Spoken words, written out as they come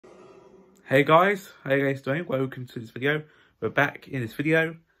Hey guys, how you guys doing? Welcome to this video. We're back in this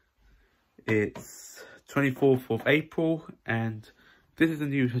video. It's 24th of April and this is the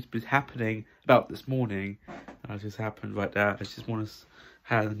news that's been happening about this morning. It just happened right there. I just want to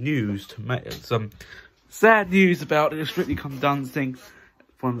have news to make some sad news about the Strictly Come Dancing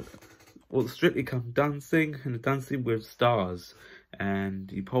Strictly Come Dancing and the Dancing with Stars. And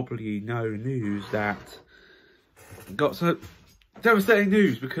you probably know news that got some devastating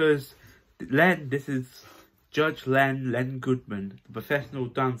news because this is Judge Len Goodman, the professional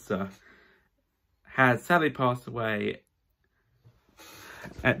dancer, has sadly passed away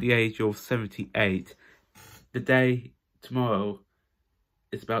at the age of 78. The day tomorrow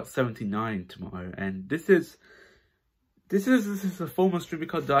is about 79 tomorrow, and this is a former Strictly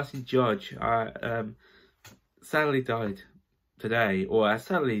Come Dancing judge. Sadly died today, or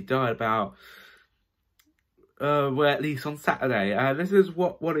sadly died about well, at least on Saturday. This is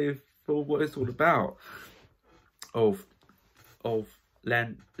what it's all about of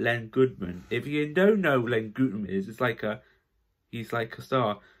Len Goodman. If you don't know who Len Goodman is, he's like a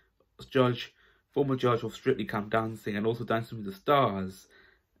star judge, former judge of Strictly Come Dancing and also Dancing with the Stars,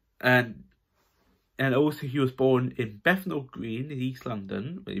 and also he was born in Bethnal Green in East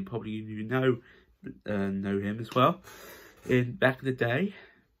London, but you probably know him as well. Back in the day,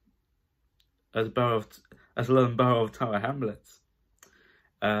 as a London borough of Tower Hamlets.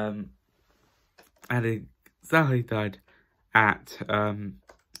 And he sadly died at,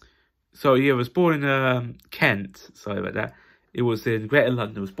 so he was born in Kent, sorry about that. It was in Greater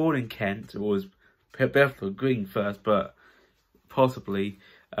London. It was born in Kent. It was Bethnal Green first, but possibly,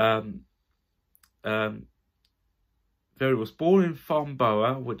 so he was born in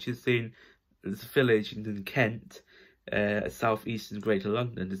Farnborough, which is in this village in Kent, southeastern Greater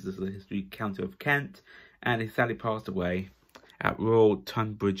London. This is the history county of Kent, and he sadly passed away at Royal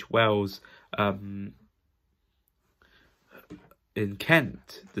Tunbridge Wells, in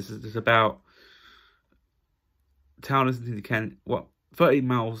Kent. This is about town is in Kent, 30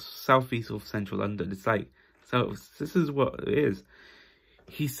 miles southeast of central London. It's like, so this is what it is.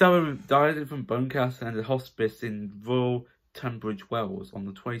 He died from bone cancer and a hospice in Royal Tunbridge Wells on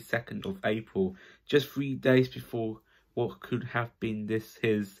the 22nd of April, just 3 days before what could have been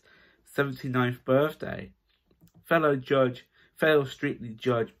his 79th birthday. Fellow Strictly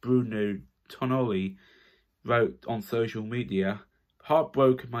Judge Bruno Tonoli wrote on social media,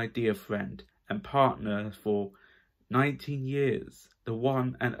 "Heartbroken, my dear friend and partner for 19 years, the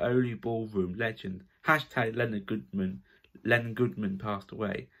one and only ballroom legend. Hashtag Len Goodman passed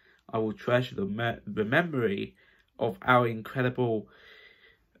away. I will treasure the memory of our incredible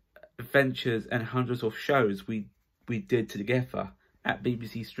adventures and hundreds of shows we did together at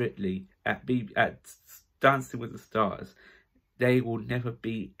BBC Strictly, at Dancing with the Stars. There will never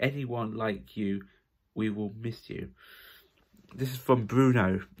be anyone like you. We will miss you." This is from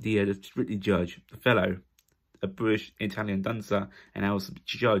Bruno, the Strictly judge, a British Italian dancer, and I was a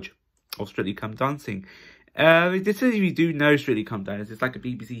judge of Strictly Come Dancing. This is, if you do know Strictly Come Dancing, it's like a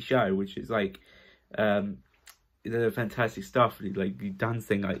BBC show, which is like, fantastic stuff. Like you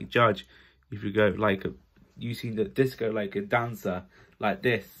dancing like a judge. If you go like using the disco like a dancer like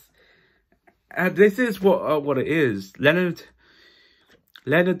this, and this is what it is.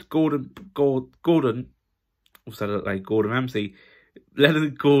 Leonard Gordon, also look like Gordon Ramsay.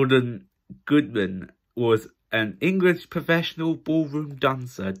 Leonard Gordon Goodman was an English professional ballroom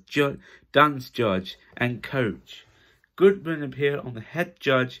dancer, dance judge and coach. Goodman appeared on the head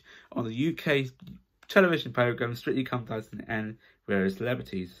judge on the UK television programme Strictly Come Dancing and various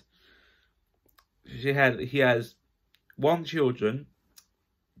celebrities. He has one children,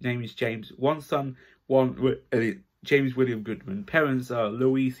 name is James, one son, James William Goodman. Parents are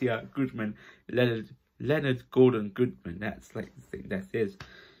Louisa Goodman, Leonard Gordon Goodman. That's like the thing, that is.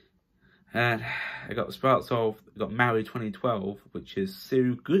 And I got got married 2012, which is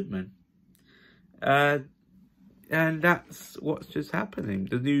Sue Goodman. And that's what's just happening.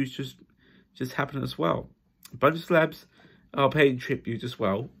 The news just happened as well. A bunch of celebs are paying tribute as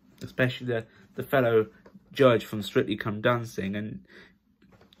well, especially the fellow judge from Strictly Come Dancing,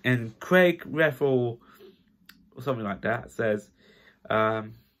 and Craig Reffel or something like that says, I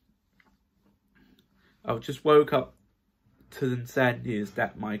just woke up to the sad news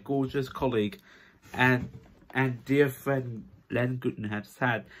that my gorgeous colleague and dear friend Len Goodman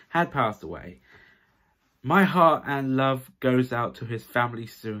had passed away. My heart and love goes out to his family,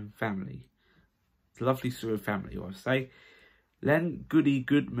 Sue family. It's lovely Sue family, I say. Len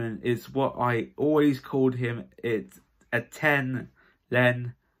Goodman is what I always called him. It's a 10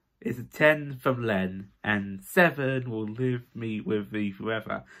 Len It's a 10 from Len, and 7 will live me with me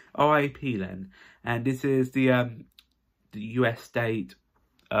forever. R.I.P. Len. And this is the US state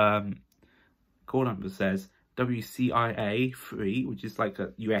call number says WCIA 3, which is like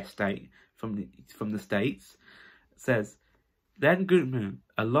a US state from the States, says Len Goodman,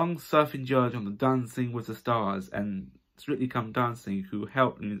 a long surfing judge on the Dancing with the Stars and Strictly Come Dancing, who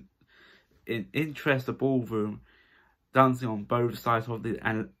helped in interest the ballroom dancing on both sides of the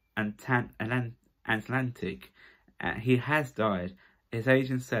Atlantic. He has died. His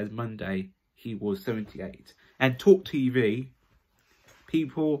agent said Monday he was 78. And Talk TV,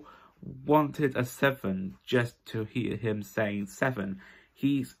 people wanted a 7 just to hear him saying 7.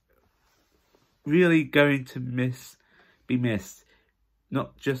 He's really going to be missed,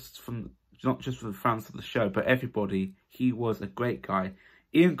 not just from the fans of the show, but everybody. He was a great guy.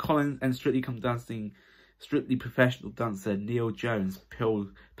 Ian Collins and Strictly Professional dancer Neil Jones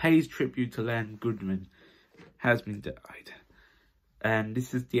pays tribute to Len Goodman has been died. And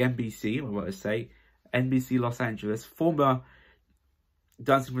this is the NBC, what I say, NBC Los Angeles. Former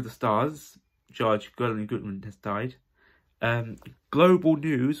Dancing with the Stars judge Len Goodman has died. Global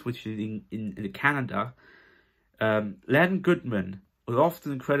News, which is in Canada, Len Goodman was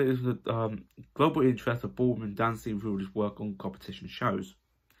often credited with global interest of ballroom dancing through his work on competition shows.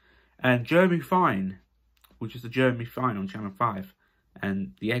 And Jeremy Fine, which is the Jeremy Fine on Channel 5,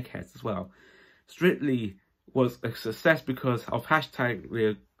 and the Eggheads as well. Strictly was a success because of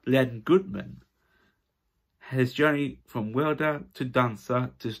hashtag Len Goodman. His journey from wielder to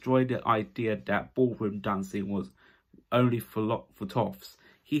dancer destroyed the idea that ballroom dancing was only for toffs.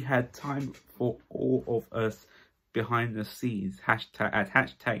 He had time for all of us behind the scenes.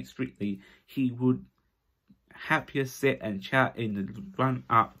 Hashtag Strictly. He would happier sit and chat in the run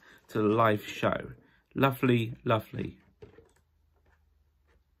up to the live show. Lovely, lovely.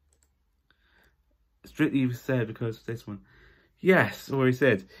 Strictly said because of this one. Yes, already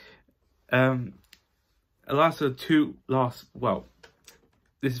said. Well,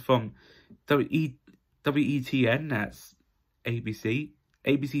 this is from WETN, that's ABC.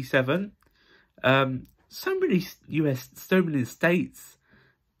 ABC 7. So many states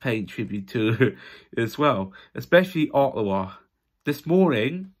paying tribute to as well, especially Ottawa. This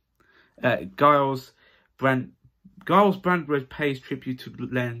morning, Giles Brandreth pays tribute to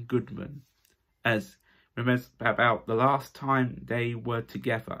Len Goodman, as remembers about the last time they were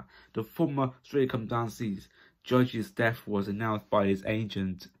together. The former Strictly Come Dancing judge's death was announced by his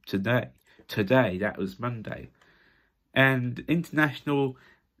agent today. That was Monday. And National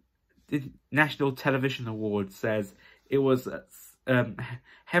Television Award says it was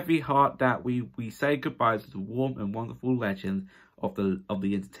heavy heart that we say goodbye to the warm and wonderful legend of the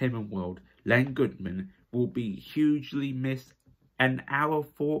entertainment world. Len Goodman will be hugely missed, and our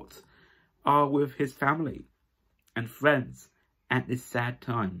thoughts are with his family and friends at this sad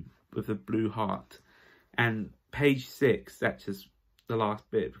time with a blue heart. And page 6, that's just the last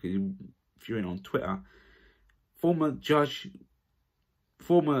bit, because if you're in on Twitter, former Dancing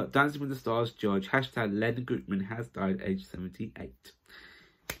with the Stars judge, hashtag Len Goodman has died aged 78.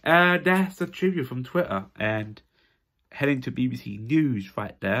 That's a tribute from Twitter. And heading to BBC News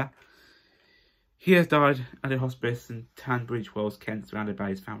right there. He has died at a hospice in Tunbridge Wells, Kent, surrounded by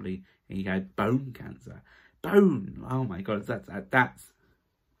his family. And he had bone cancer. Bone! Oh my god, that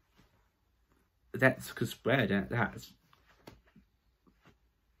could spread.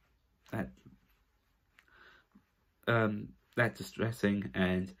 That's distressing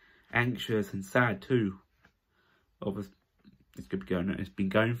and anxious and sad too. Obviously, it's been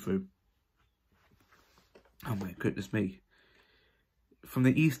going through. Oh my goodness me. From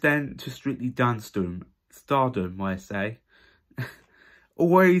the East End to Strictly Stardom, I say.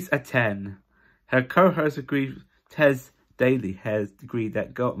 Always a 10. Her co-host Tez Daly has agreed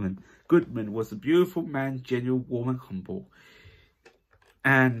that Goodman was a beautiful man, genuine, warm and humble.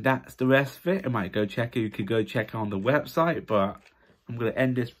 And that's the rest of it. You could go check it on the website, but I'm going to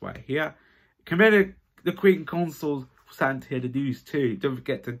end this right here. Camilla, the Queen Consort, starting to hear the news too. Don't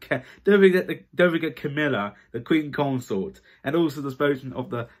forget Camilla, the Queen Consort, and also the spokesman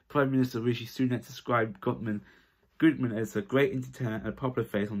of the Prime Minister Rishi Sunak described Goodman as a great entertainer and a popular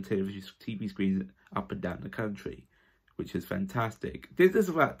face on TV screens up and down the country, which is fantastic. This is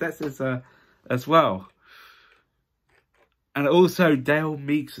as well. And also Dale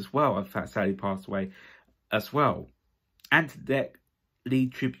Meeks as well, in fact, sadly passed away as well. And that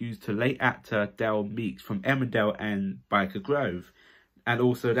lead tributes to late actor Dale Meeks from Emmerdale and Biker Grove. And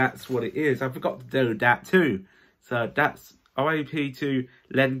also that's what it is. I forgot to do that too. So that's RIP to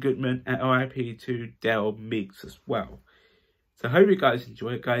Len Goodman and RIP to Dale Meeks as well. So I hope you guys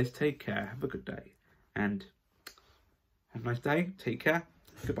enjoy it, guys. Take care. Have a good day. And have a nice day. Take care.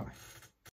 Goodbye.